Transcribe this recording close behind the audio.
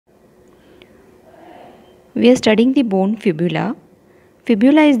We are studying the bone fibula.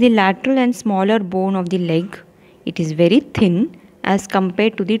 Fibula is the lateral and smaller bone of the leg. It is very thin as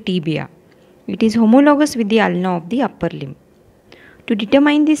compared to the tibia. It is homologous with the ulna of the upper limb. To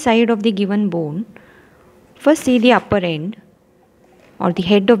determine the side of the given bone, first see the upper end or the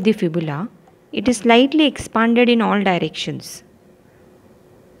head of the fibula. It is slightly expanded in all directions.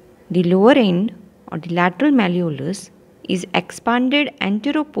 The lower end or the lateral malleolus is expanded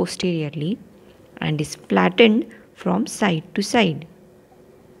antero-posteriorly and is flattened from side to side.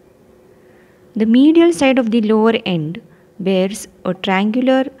 The medial side of the lower end bears a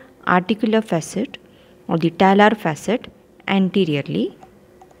triangular articular facet or the talar facet anteriorly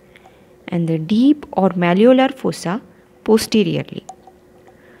and the deep or malleolar fossa posteriorly.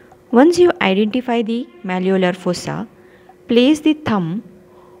 Once you identify the malleolar fossa, place the thumb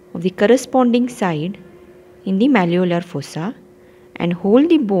of the corresponding side in the malleolar fossa and hold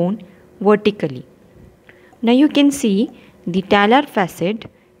the bone vertically. Now you can see the talar facet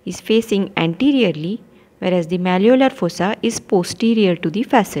is facing anteriorly, whereas the malleolar fossa is posterior to the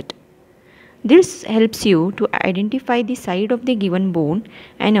facet. This helps you to identify the side of the given bone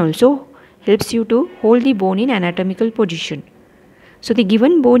and also helps you to hold the bone in anatomical position. So the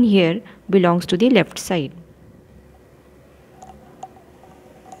given bone here belongs to the left side.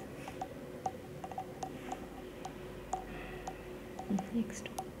 Next.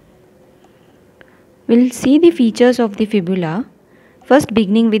 We'll see the features of the fibula. First,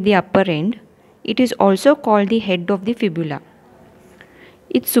 beginning with the upper end, it is also called the head of the fibula.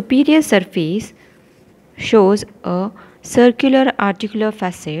 Its superior surface shows a circular articular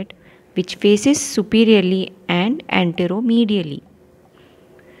facet which faces superiorly and anteromedially.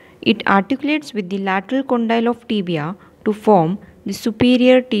 It articulates with the lateral condyle of tibia to form the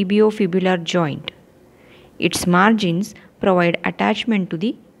superior tibiofibular joint. Its margins provide attachment to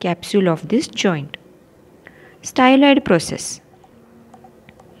the capsule of this joint. Styloid process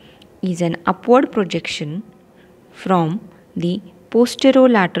is an upward projection from the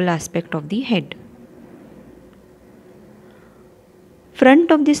posterolateral aspect of the head.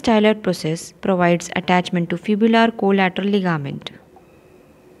 Front of the styloid process provides attachment to fibular collateral ligament.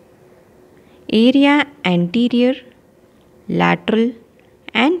 Area anterior, lateral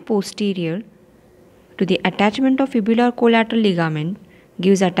and posterior to the attachment of fibular collateral ligament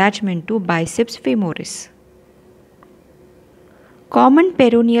gives attachment to biceps femoris. Common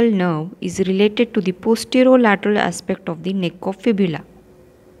peroneal nerve is related to the posterolateral aspect of the neck of fibula.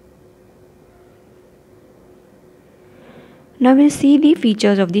 Now we'll see the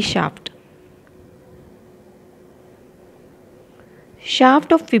features of the shaft.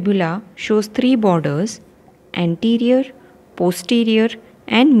 Shaft of fibula shows three borders: anterior, posterior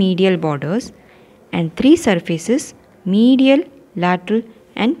and medial borders, and three surfaces: medial, lateral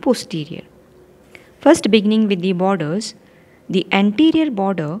and posterior. First, beginning with the borders, the anterior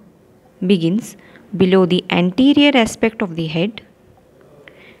border begins below the anterior aspect of the head.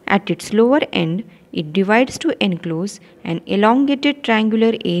 At its lower end, it divides to enclose an elongated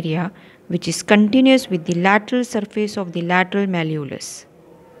triangular area which is continuous with the lateral surface of the lateral malleolus.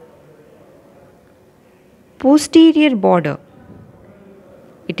 Posterior border,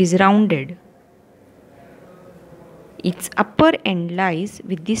 it is rounded. Its upper end lies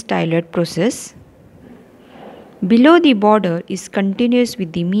with the styloid process. Below the border is continuous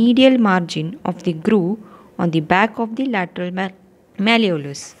with the medial margin of the groove on the back of the lateral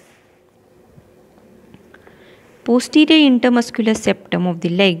malleolus. Posterior intermuscular septum of the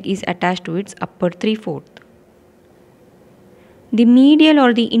leg is attached to its upper 3/4. The medial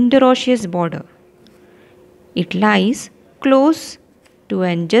or the interosseous border, it lies close to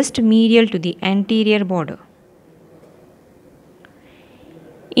and just medial to the anterior border.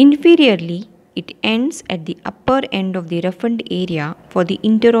 Inferiorly, it ends at the upper end of the roughened area for the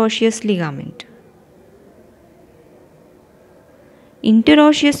interosseous ligament.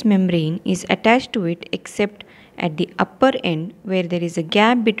 Interosseous membrane is attached to it except at the upper end where there is a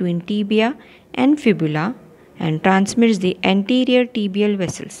gap between tibia and fibula and transmits the anterior tibial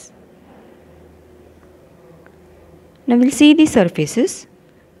vessels. Now we'll see the surfaces.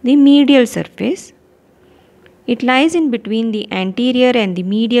 The medial surface, it lies in between the anterior and the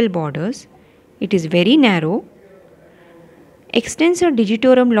medial borders. It is very narrow. Extensor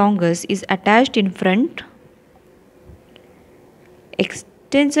digitorum longus is attached in front.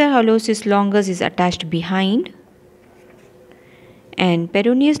 Extensor hallucis longus is attached behind. And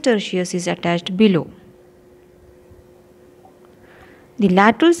peroneus tertius is attached below. The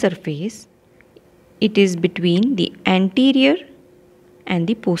lateral surface, it is between the anterior and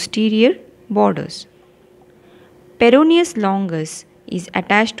the posterior borders. Peroneus longus is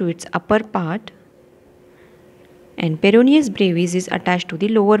attached to its upper part and peroneus brevis is attached to the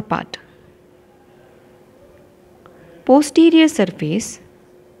lower part. Posterior surface,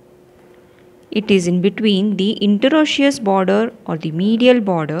 it is in between the interosseous border or the medial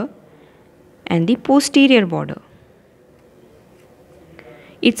border and the posterior border.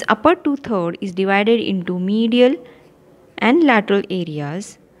 Its upper 2/3 is divided into medial and lateral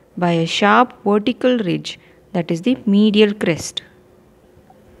areas by a sharp vertical ridge, that is the medial crest.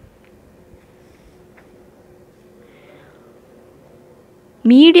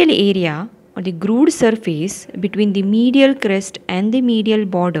 Medial area or the grooved surface between the medial crest and the medial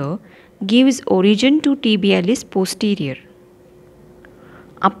border gives origin to tibialis posterior.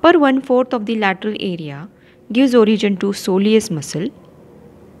 Upper 1/4 of the lateral area gives origin to soleus muscle,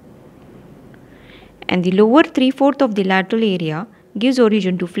 and the lower 3/4 of the lateral area gives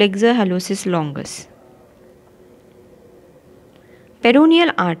origin to flexor hallucis longus. Peroneal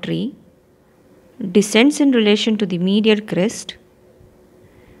artery descends in relation to the medial crest.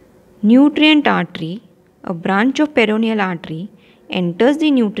 Nutrient artery, a branch of peroneal artery, enters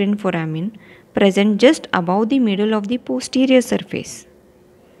the nutrient foramen present just above the middle of the posterior surface.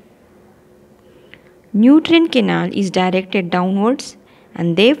 Nutrient canal is directed downwards,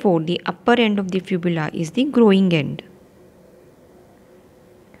 and therefore the upper end of the fibula is the growing end.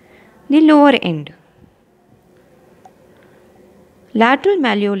 The lower end. Lateral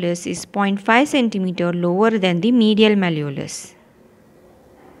malleolus is 0.5 cm lower than the medial malleolus.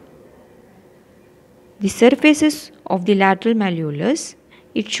 The surfaces of the lateral malleolus,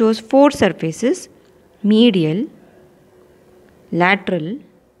 it shows 4 surfaces: medial, lateral,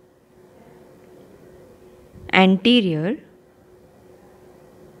 anterior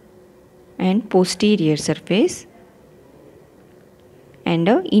and posterior surface,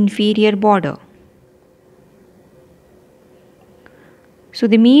 and an inferior border. So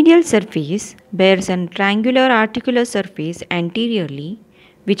the medial surface bears a triangular articular surface anteriorly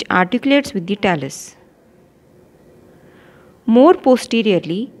which articulates with the talus. More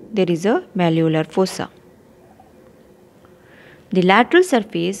posteriorly, there is a malleolar fossa. The lateral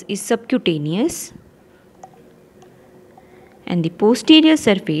surface is subcutaneous, and the posterior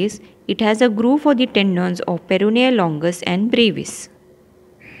surface, it has a groove for the tendons of peroneal longus and brevis.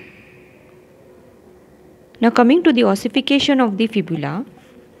 Now coming to the ossification of the fibula.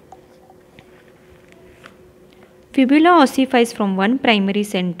 Fibula ossifies from one primary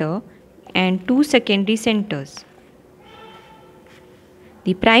center and 2 secondary centers.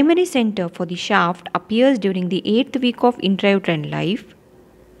 The primary center for the shaft appears during the 8th week of intrauterine life,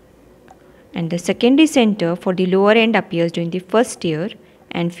 and the secondary center for the lower end appears during the 1st year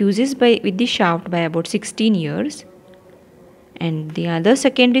and fuses with the shaft by about 16 years, and the other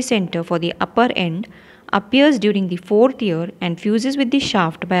secondary center for the upper end appears during the 4th year and fuses with the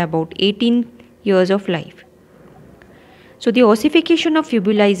shaft by about 18 years of life. So the ossification of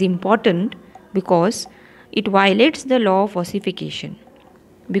fibula is important because it violates the law of ossification,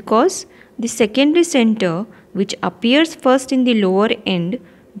 because the secondary center which appears first in the lower end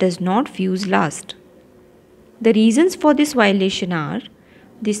does not fuse last. The reasons for this violation are: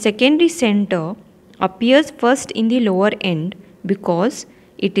 the secondary center appears first in the lower end because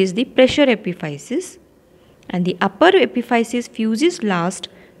it is the pressure epiphysis, and the upper epiphysis fuses last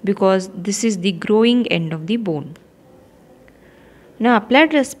because this is the growing end of the bone. Now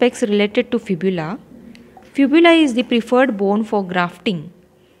applied aspects related to fibula. Fibula is the preferred bone for grafting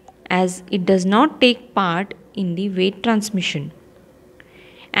as it does not take part in the weight transmission.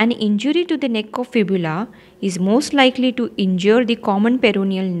 An injury to the neck of fibula is most likely to injure the common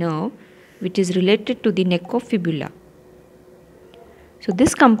peroneal nerve, which is related to the neck of fibula. So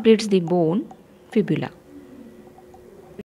this completes the bone fibula.